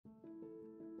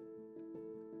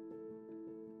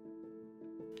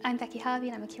I'm Becky Harvey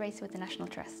and I'm a curator with the National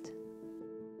Trust.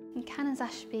 And Canons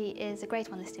Ashby is a Grade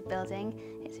 1 listed building.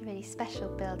 It's a really special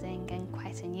building and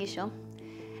quite unusual,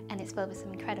 and it's filled with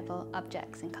some incredible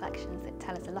objects and collections that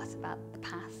tell us a lot about the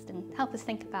past and help us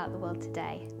think about the world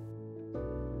today.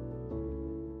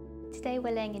 Today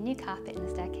we're laying a new carpet in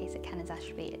the staircase at Canons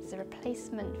Ashby. It's a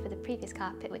replacement for the previous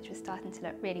carpet, which was starting to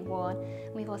look really worn.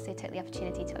 We've also took the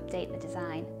opportunity to update the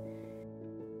design.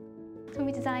 When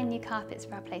we design new carpets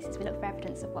for our places, we look for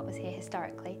evidence of what was here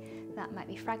historically. That might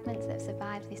be fragments that have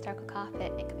survived the historical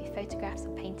carpet, it could be photographs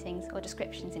or paintings or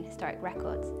descriptions in historic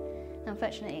records. Now,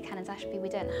 unfortunately at Canons Ashby we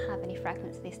don't have any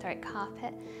fragments of the historic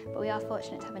carpet, but we are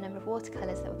fortunate to have a number of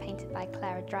watercolours that were painted by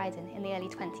Clara Dryden in the early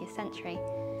 20th century.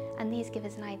 And these give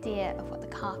us an idea of what the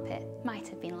carpet might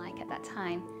have been like at that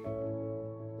time.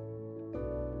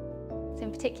 So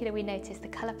in particular we notice the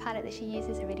colour palette that she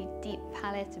uses, a really deep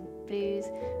palette of blues,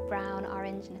 brown,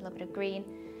 orange and a little bit of green.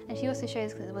 And she also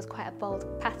shows that there was quite a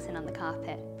bold pattern on the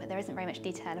carpet, but there isn't very much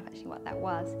detail of actually what that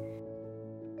was.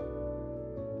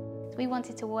 So we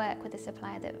wanted to work with a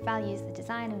supplier that values the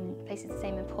design and places the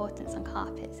same importance on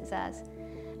carpets as us.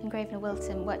 And Grosvenor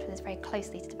Wilton worked with us very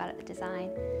closely to develop the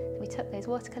design. So we took those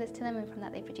watercolours to them, and from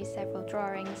that they produced several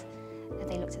drawings.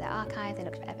 They looked at their archive, they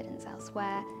looked for evidence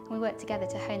elsewhere, and we worked together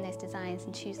to hone those designs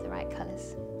and choose the right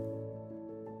colours.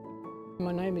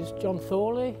 My name is John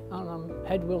Thorley and I'm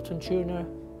head Wilton tuner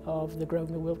of the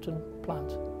Grosvenor Wilton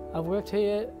plant. I've worked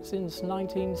here since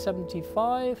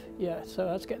 1975, so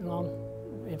that's getting on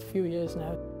a few years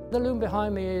now. The loom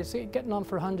behind me is getting on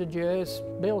for 100 years,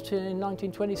 built in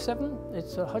 1927.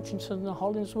 It's a Hutchinson and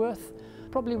Hollingsworth.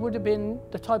 Probably would have been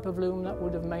the type of loom that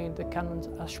would have made the Canons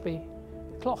Ashby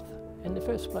cloth in the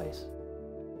first place.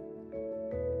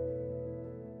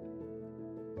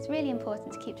 It's really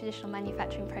important to keep traditional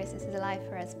manufacturing processes alive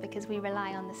for us because we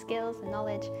rely on the skills, the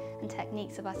knowledge and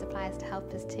techniques of our suppliers to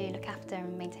help us to look after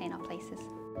and maintain our places.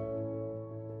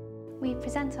 We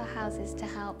present our houses to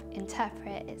help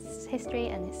interpret its history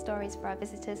and its stories for our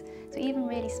visitors, so even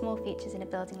really small features in a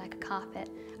building like a carpet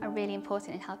are really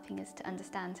important in helping us to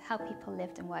understand how people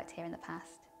lived and worked here in the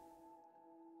past.